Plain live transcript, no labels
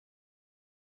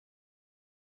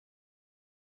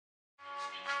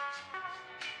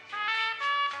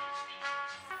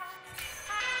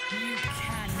You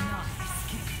cannot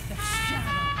escape the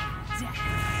shadow of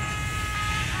death.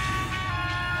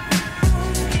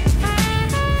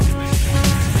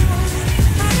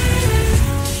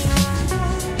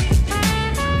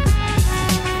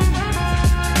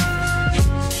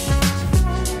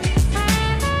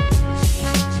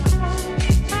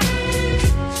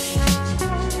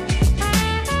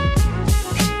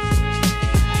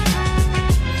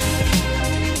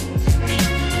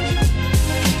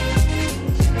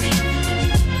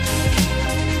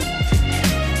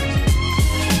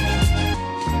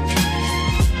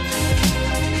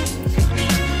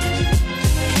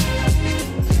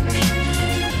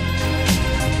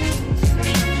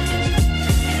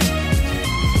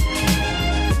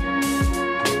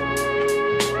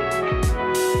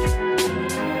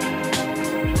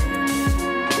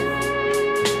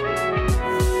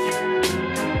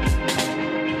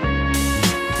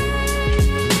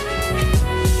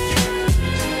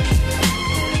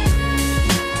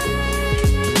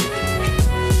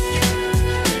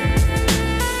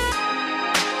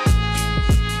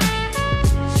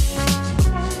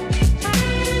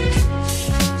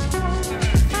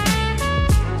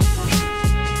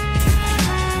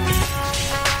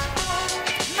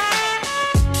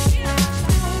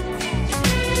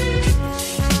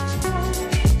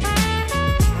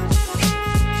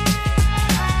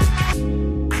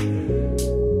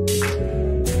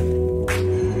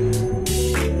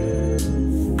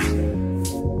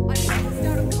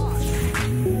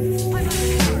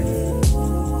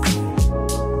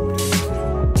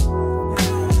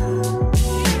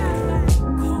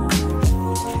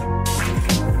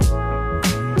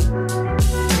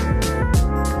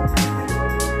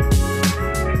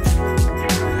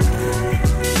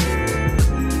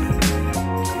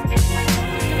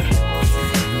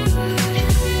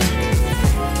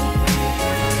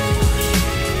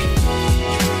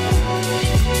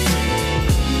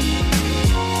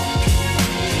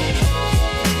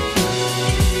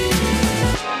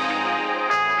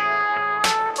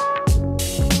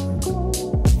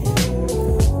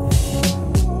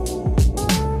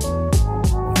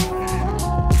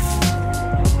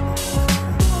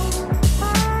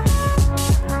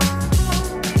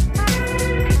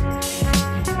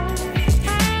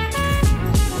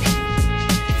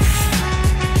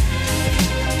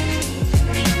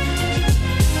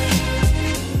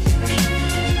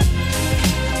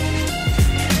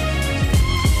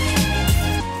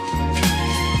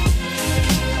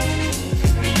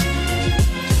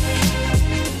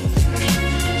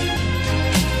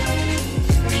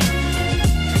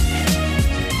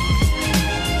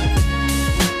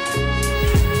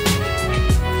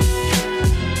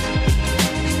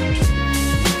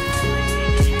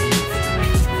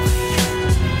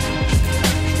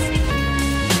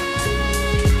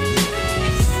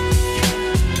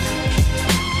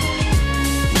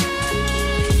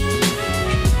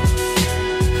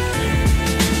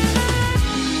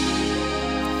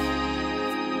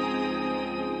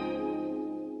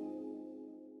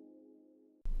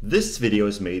 This video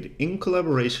is made in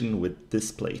collaboration with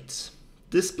Displate.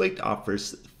 Displate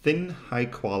offers thin,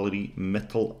 high-quality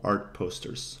metal art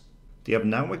posters. They have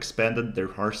now expanded their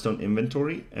Hearthstone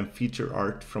inventory and feature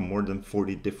art from more than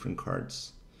 40 different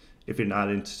cards. If you're not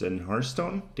interested in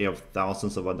Hearthstone, they have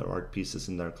thousands of other art pieces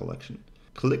in their collection.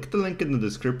 Click the link in the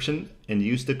description and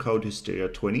use the code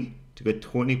HysteriA20 to get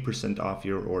 20% off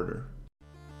your order.